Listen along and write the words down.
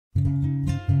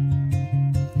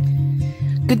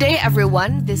Today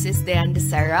everyone, this is Dean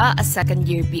Desera, a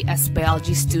second-year BS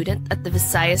Biology student at the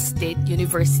Visayas State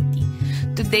University.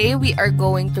 Today we are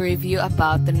going to review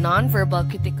about the nonverbal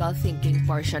critical thinking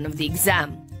portion of the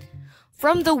exam.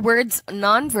 From the words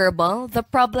nonverbal, the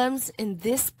problems in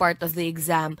this part of the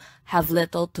exam have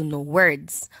little to no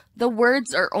words. The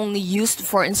words are only used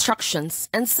for instructions,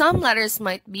 and some letters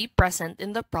might be present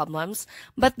in the problems,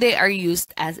 but they are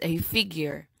used as a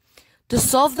figure. To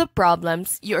solve the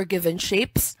problems, you are given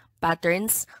shapes,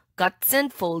 patterns, cuts and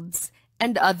folds,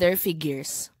 and other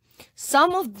figures.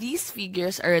 Some of these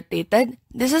figures are rotated,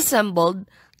 disassembled,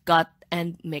 cut,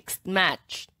 and mixed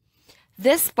matched.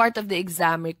 This part of the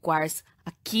exam requires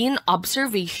a keen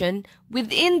observation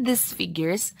within these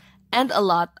figures and a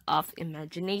lot of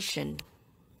imagination.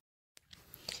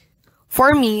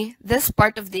 For me, this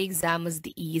part of the exam was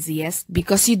the easiest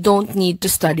because you don't need to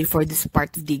study for this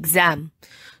part of the exam.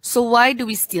 So why do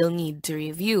we still need to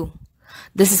review?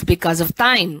 This is because of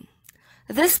time.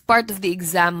 This part of the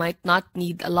exam might not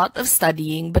need a lot of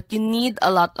studying, but you need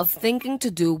a lot of thinking to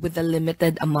do with a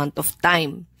limited amount of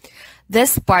time.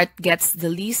 This part gets the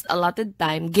least allotted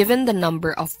time given the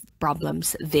number of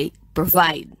problems they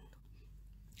provide.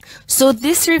 So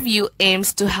this review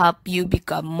aims to help you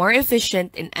become more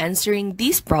efficient in answering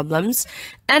these problems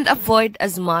and avoid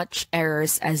as much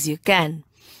errors as you can.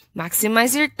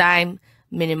 Maximize your time,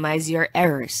 minimize your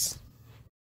errors.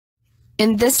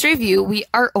 In this review, we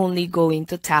are only going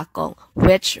to tackle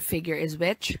which figure is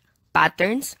which,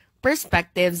 patterns,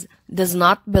 perspectives, does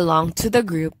not belong to the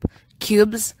group,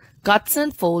 cubes, cuts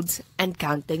and folds, and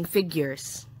counting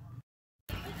figures.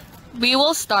 We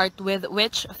will start with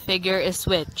which figure is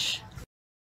which.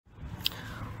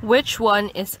 Which one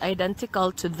is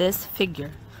identical to this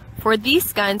figure? For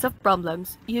these kinds of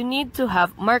problems, you need to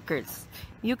have markers.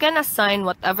 You can assign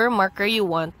whatever marker you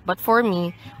want, but for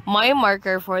me, my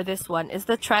marker for this one is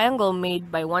the triangle made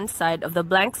by one side of the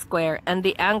blank square and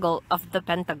the angle of the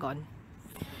pentagon.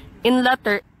 In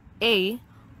letter A,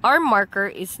 our marker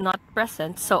is not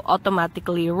present, so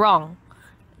automatically wrong.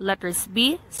 Letters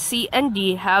B, C, and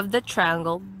D have the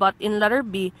triangle, but in letter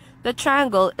B, the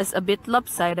triangle is a bit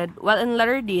lopsided, while in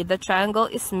letter D, the triangle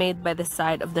is made by the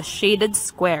side of the shaded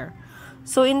square.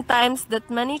 So in times that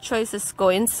many choices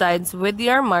coincides with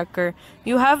your marker,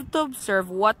 you have to observe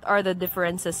what are the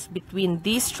differences between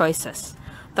these choices.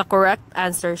 The correct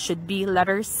answer should be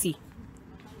letter C.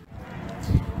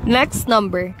 Next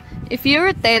number. If you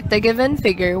rotate the given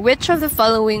figure, which of the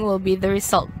following will be the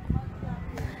result?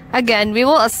 Again, we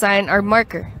will assign our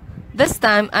marker. This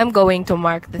time, I'm going to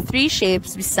mark the three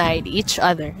shapes beside each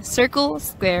other: circle,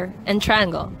 square, and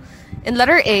triangle. In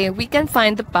letter A, we can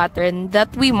find the pattern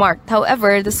that we marked.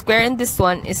 However, the square in this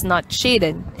one is not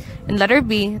shaded. In letter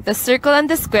B, the circle and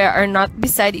the square are not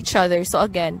beside each other, so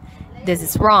again, this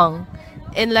is wrong.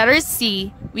 In letter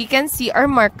C, we can see our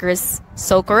markers,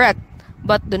 so correct.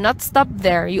 But do not stop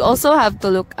there. You also have to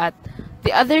look at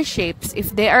the other shapes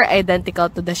if they are identical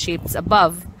to the shapes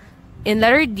above. In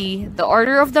letter D, the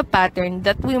order of the pattern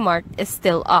that we marked is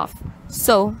still off.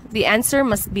 So, the answer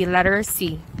must be letter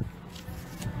C.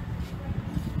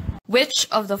 Which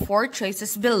of the four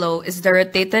choices below is the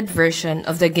rotated version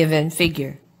of the given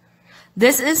figure?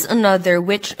 This is another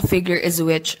which figure is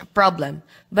which problem,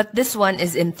 but this one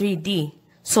is in 3D,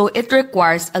 so it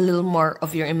requires a little more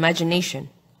of your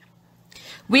imagination.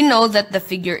 We know that the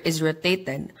figure is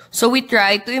rotated, so we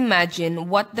try to imagine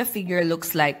what the figure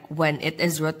looks like when it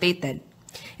is rotated.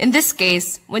 In this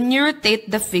case, when you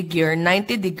rotate the figure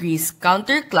 90 degrees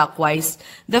counterclockwise,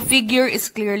 the figure is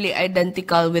clearly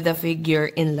identical with the figure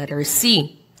in letter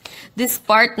C. This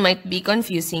part might be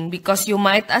confusing because you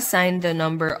might assign the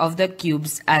number of the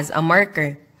cubes as a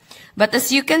marker. But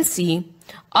as you can see,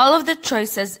 all of the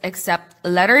choices except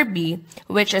letter B,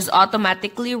 which is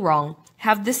automatically wrong,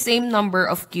 have the same number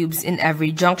of cubes in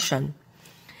every junction.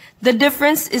 The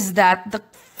difference is that the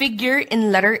figure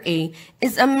in letter A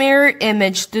is a mirror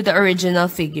image to the original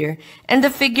figure, and the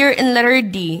figure in letter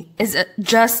D is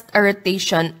just a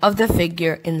rotation of the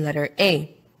figure in letter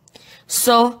A.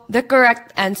 So, the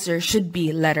correct answer should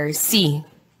be letter C.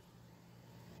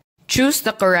 Choose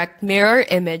the correct mirror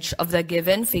image of the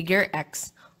given figure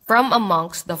X from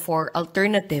amongst the four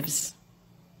alternatives.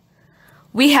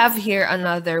 We have here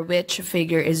another which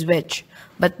figure is which,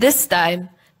 but this time,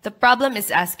 the problem is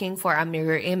asking for a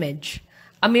mirror image.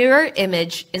 A mirror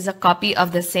image is a copy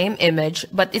of the same image,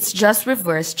 but it's just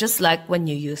reversed, just like when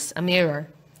you use a mirror.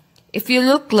 If you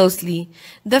look closely,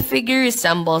 the figure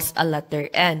resembles a letter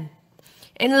N.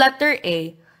 In letter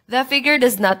A, the figure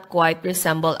does not quite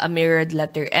resemble a mirrored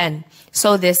letter N,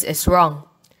 so this is wrong.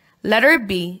 Letter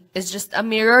B is just a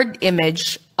mirrored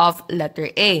image of letter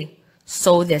A,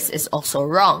 so this is also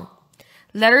wrong.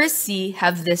 Letter C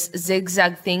have this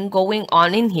zigzag thing going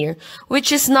on in here,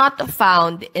 which is not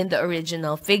found in the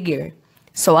original figure.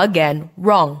 So again,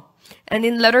 wrong. And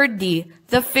in letter D,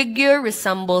 the figure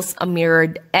resembles a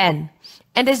mirrored N.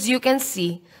 And as you can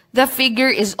see, the figure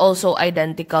is also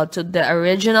identical to the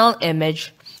original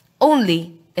image,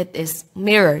 only it is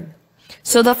mirrored.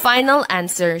 So the final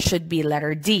answer should be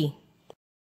letter D.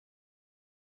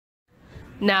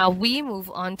 Now we move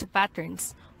on to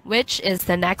patterns, which is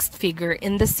the next figure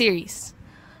in the series.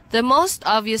 The most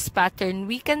obvious pattern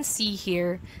we can see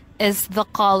here is the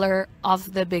color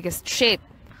of the biggest shape.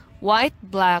 White,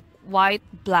 black, white,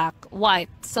 black, white.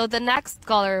 So the next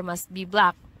color must be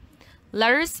black.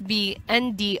 Letters B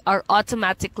and D are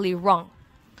automatically wrong.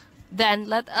 Then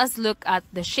let us look at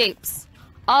the shapes.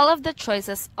 All of the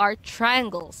choices are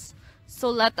triangles. So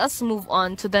let us move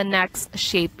on to the next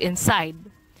shape inside.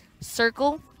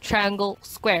 Circle, triangle,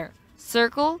 square.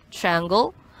 Circle,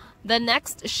 triangle. The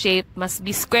next shape must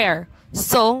be square.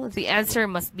 So the answer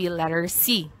must be letter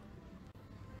C.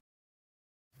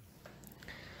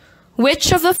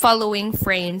 Which of the following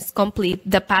frames complete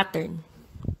the pattern?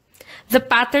 The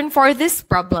pattern for this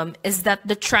problem is that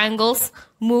the triangles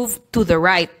move to the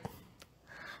right.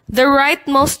 The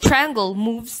rightmost triangle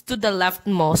moves to the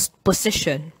leftmost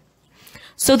position.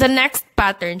 So the next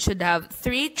pattern should have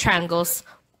 3 triangles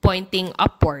pointing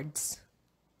upwards.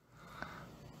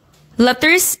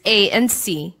 Letters A and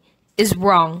C is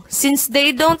wrong since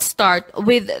they don't start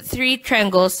with 3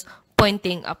 triangles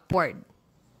pointing upward.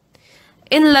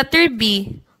 In letter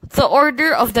B, the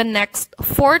order of the next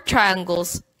 4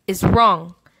 triangles is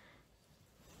wrong,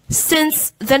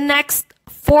 since the next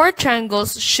 4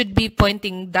 triangles should be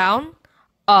pointing down,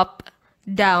 up,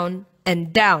 down,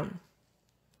 and down.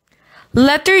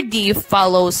 Letter D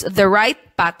follows the right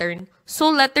pattern, so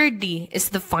letter D is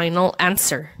the final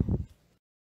answer.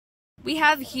 We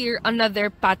have here another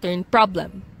pattern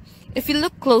problem. If you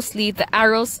look closely, the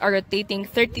arrows are rotating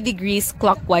 30 degrees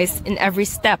clockwise in every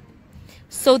step.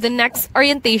 So the next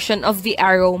orientation of the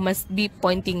arrow must be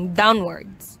pointing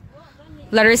downwards.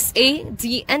 Letters A,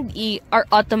 D, and E are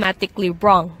automatically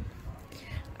wrong.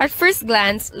 At first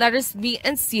glance, letters B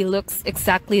and C looks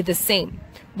exactly the same.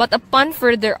 But upon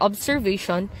further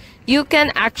observation, you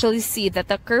can actually see that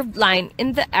the curved line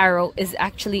in the arrow is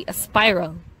actually a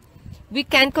spiral. We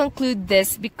can conclude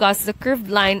this because the curved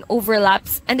line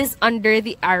overlaps and is under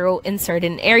the arrow in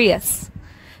certain areas.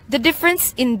 The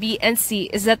difference in B and C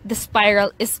is that the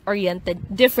spiral is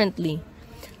oriented differently.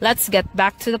 Let's get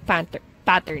back to the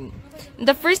pattern. In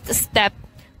the first step,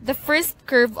 the first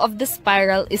curve of the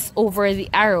spiral is over the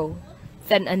arrow,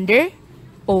 then under,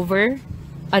 over,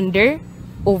 and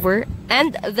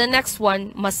the next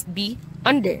one must be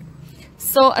under.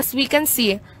 So as we can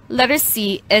see, letter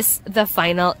C is the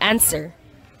final answer.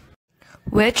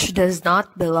 Which does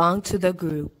not belong to the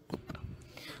group?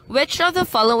 Which of the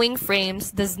following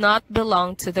frames does not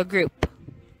belong to the group?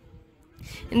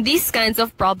 In these kinds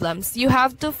of problems, you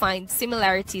have to find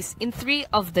similarities in 3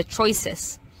 of the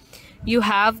choices. You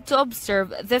have to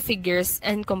observe the figures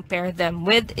and compare them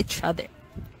with each other.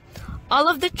 All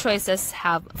of the choices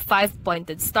have 5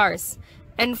 pointed stars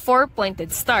and 4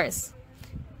 pointed stars.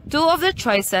 2 of the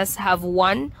choices have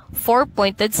 1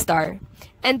 4-pointed star,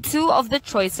 and 2 of the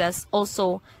choices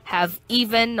also have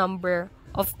even number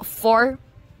of 4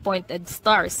 pointed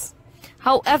stars.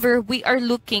 However, we are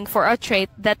looking for a trait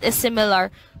that is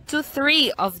similar to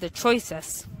 3 of the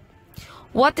choices.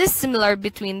 What is similar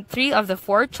between 3 of the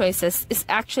 4 choices is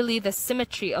actually the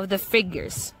symmetry of the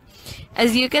figures.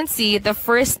 As you can see, the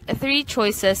first 3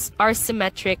 choices are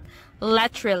symmetric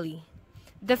laterally.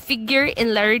 The figure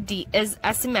in letter D is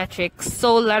asymmetric,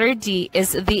 so letter D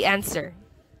is the answer.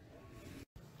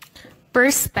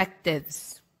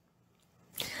 Perspectives.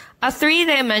 A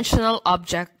 3-dimensional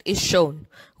object is shown,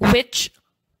 which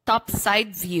top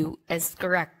side view is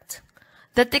correct.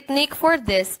 The technique for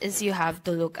this is you have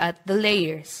to look at the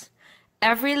layers.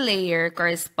 Every layer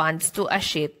corresponds to a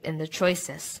shape in the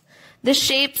choices. The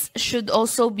shapes should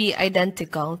also be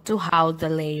identical to how the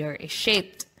layer is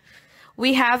shaped.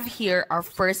 We have here our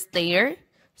first layer,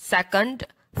 second,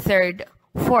 third,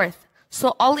 fourth.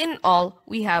 So all in all,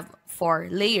 we have 4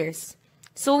 layers.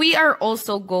 So we are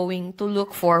also going to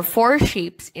look for 4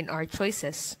 shapes in our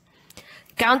choices.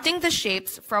 Counting the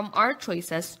shapes from our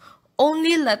choices,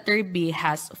 only letter B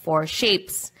has 4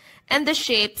 shapes, and the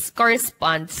shapes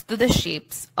corresponds to the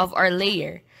shapes of our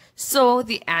layer. So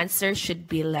the answer should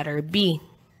be letter B.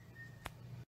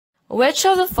 Which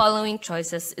of the following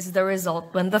choices is the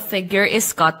result when the figure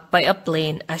is cut by a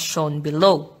plane as shown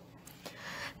below?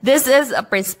 This is a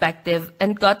perspective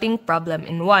and cutting problem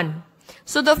in 1.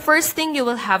 So the first thing you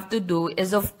will have to do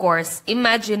is, of course,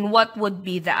 imagine what would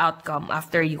be the outcome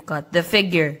after you cut the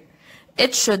figure.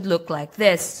 It should look like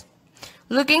this.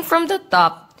 Looking from the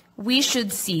top, we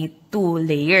should see two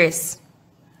layers.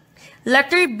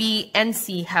 Letter B and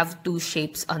C have two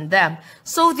shapes on them,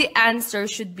 so the answer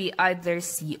should be either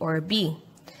C or B.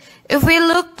 If we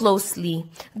look closely,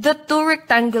 the two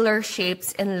rectangular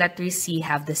shapes in letter C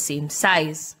have the same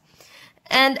size.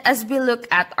 And as we look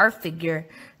at our figure,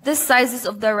 the sizes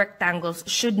of the rectangles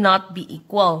should not be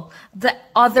equal. The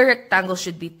other rectangle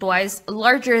should be twice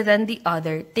larger than the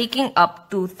other, taking up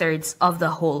 2/3 of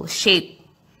the whole shape.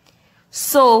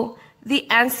 So, the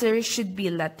answer should be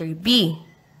letter B.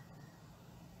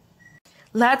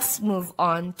 Let's move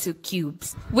on to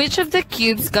cubes. Which of the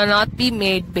cubes cannot be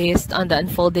made based on the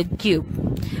unfolded cube?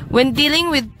 When dealing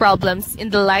with problems in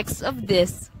the likes of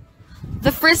this,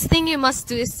 the first thing you must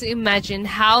do is to imagine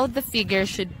how the figure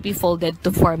should be folded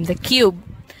to form the cube.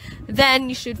 Then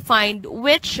you should find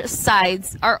which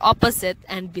sides are opposite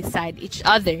and beside each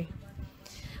other.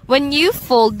 When you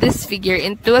fold this figure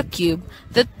into a cube,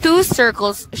 the two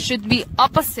circles should be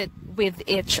opposite with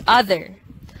each other.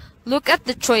 Look at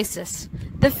the choices.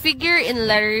 The figure in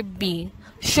letter B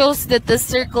shows that the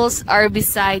circles are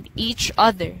beside each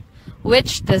other,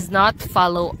 which does not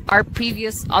follow our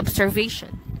previous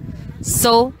observation.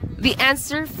 So, the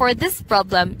answer for this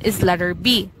problem is letter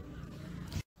B.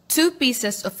 Two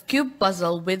pieces of cube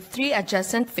puzzle with three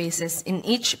adjacent faces in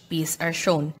each piece are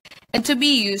shown, and to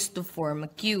be used to form a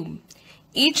cube.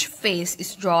 Each face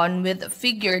is drawn with a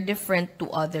figure different to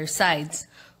other sides.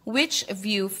 Which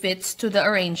view fits to the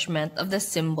arrangement of the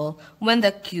symbol when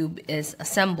the cube is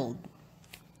assembled?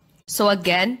 So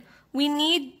again, we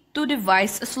need to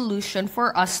devise a solution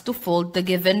for us to fold the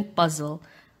given puzzle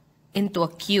into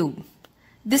a cube.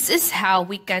 This is how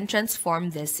we can transform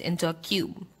this into a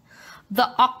cube. The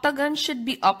octagon should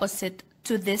be opposite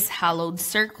to this hollowed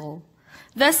circle.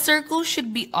 The circle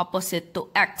should be opposite to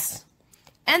X,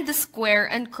 and the square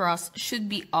and cross should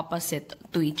be opposite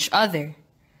to each other.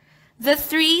 The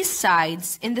three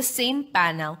sides in the same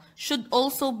panel should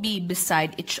also be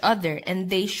beside each other and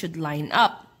they should line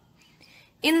up.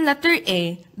 In letter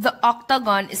A, the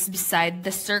octagon is beside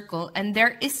the circle and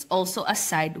there is also a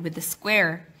side with a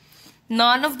square.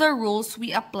 None of the rules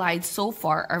we applied so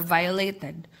far are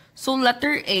violated, so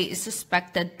letter A is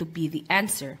suspected to be the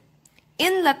answer.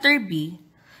 In letter B,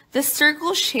 the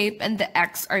circle shape and the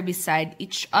X are beside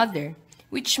each other,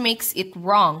 which makes it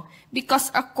wrong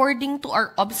because according to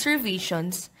our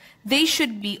observations, they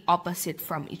should be opposite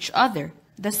from each other,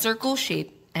 the circle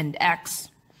shape and X.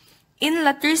 In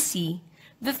letter C,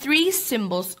 the three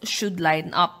symbols should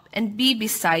line up and be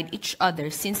beside each other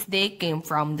since they came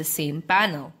from the same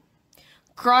panel.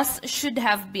 Cross should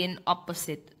have been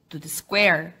opposite to the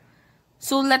square,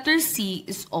 so letter C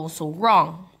is also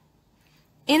wrong.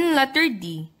 In letter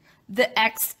D, the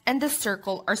X and the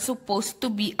circle are supposed to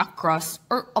be across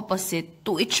or opposite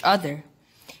to each other.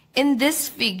 In this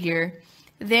figure,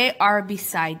 they are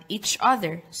beside each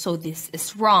other, so this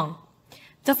is wrong.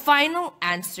 The final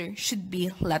answer should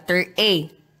be letter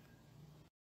A.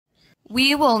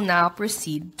 We will now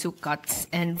proceed to cuts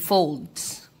and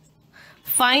folds.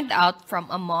 Find out from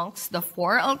amongst the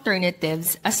four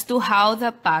alternatives as to how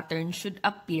the pattern should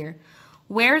appear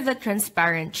where the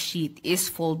transparent sheet is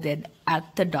folded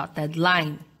at the dotted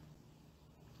line.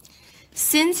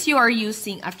 Since you are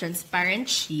using a transparent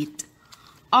sheet,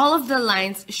 all of the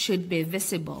lines should be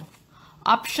visible.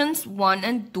 Options 1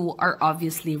 and 2 are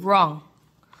obviously wrong.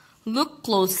 Look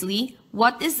closely.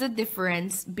 What is the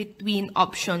difference between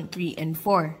option 3 and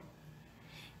 4?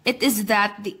 It is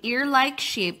that the ear-like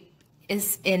shape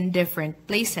is in different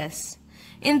places.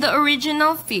 In the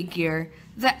original figure,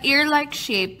 the ear-like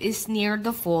shape is near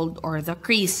the fold or the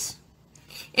crease.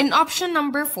 In option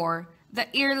number 4, the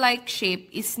ear-like shape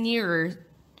is nearer,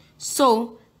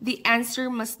 so the answer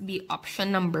must be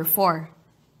option number 4,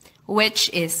 which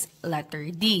is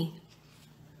letter D.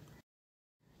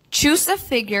 Choose a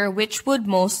figure which would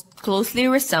most closely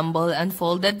resemble the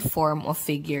unfolded form of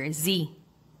figure Z.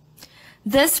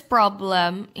 This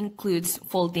problem includes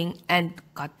folding and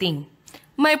cutting.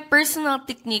 My personal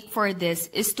technique for this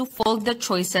is to fold the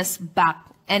choices back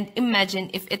and imagine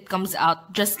if it comes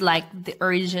out just like the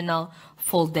original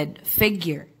folded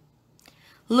figure.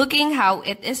 Looking how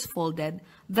it is folded,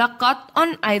 the cut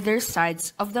on either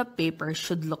sides of the paper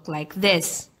should look like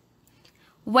this.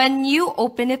 When you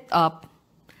open it up,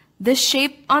 the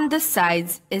shape on the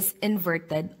sides is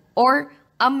inverted or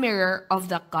a mirror of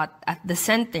the cut at the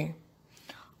center.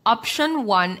 Option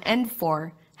 1 and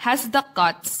 4 has the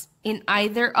cuts in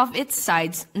either of its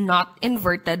sides not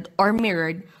inverted or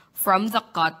mirrored from the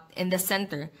cut in the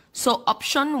center, so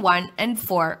option 1 and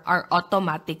 4 are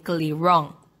automatically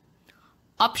wrong.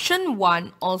 Option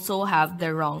 1 also have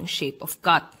the wrong shape of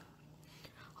cut.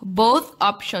 Both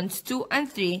options 2 and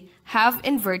 3 have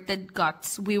inverted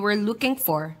cuts we were looking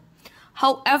for.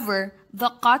 However, the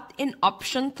cut in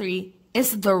option 3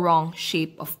 is the wrong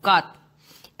shape of cut,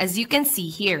 as you can see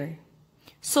here.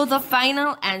 So the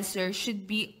final answer should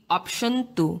be option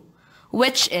 2,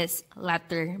 which is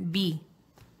letter B.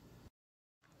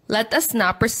 Let us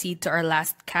now proceed to our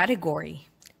last category,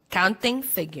 counting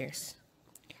figures.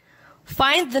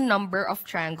 Find the number of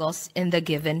triangles in the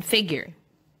given figure.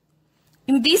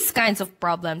 In these kinds of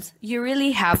problems, you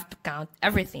really have to count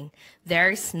everything.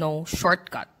 There is no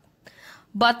shortcut.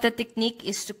 But the technique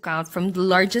is to count from the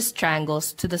largest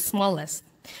triangles to the smallest,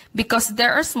 because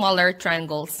there are smaller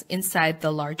triangles inside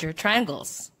the larger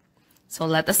triangles. So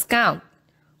let us count.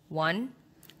 1,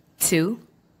 2,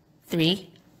 3,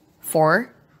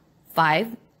 4,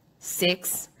 5,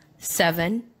 6,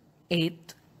 7,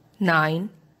 8, 9,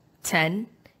 10,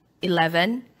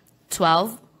 11,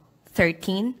 12,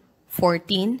 13,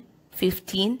 14,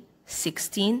 15,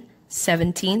 16,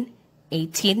 17,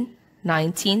 18,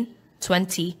 19,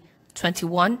 20,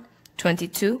 21,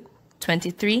 22,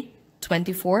 23,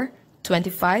 24,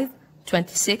 25,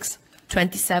 26,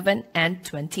 27, and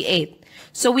 28.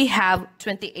 So we have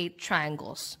 28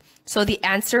 triangles. So the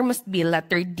answer must be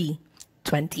letter D,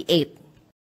 28.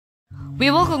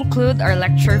 We will conclude our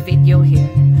lecture video here.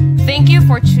 Thank you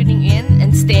for tuning in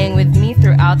and staying with me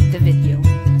throughout the video.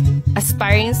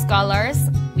 Aspiring scholars,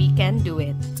 we can do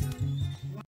it.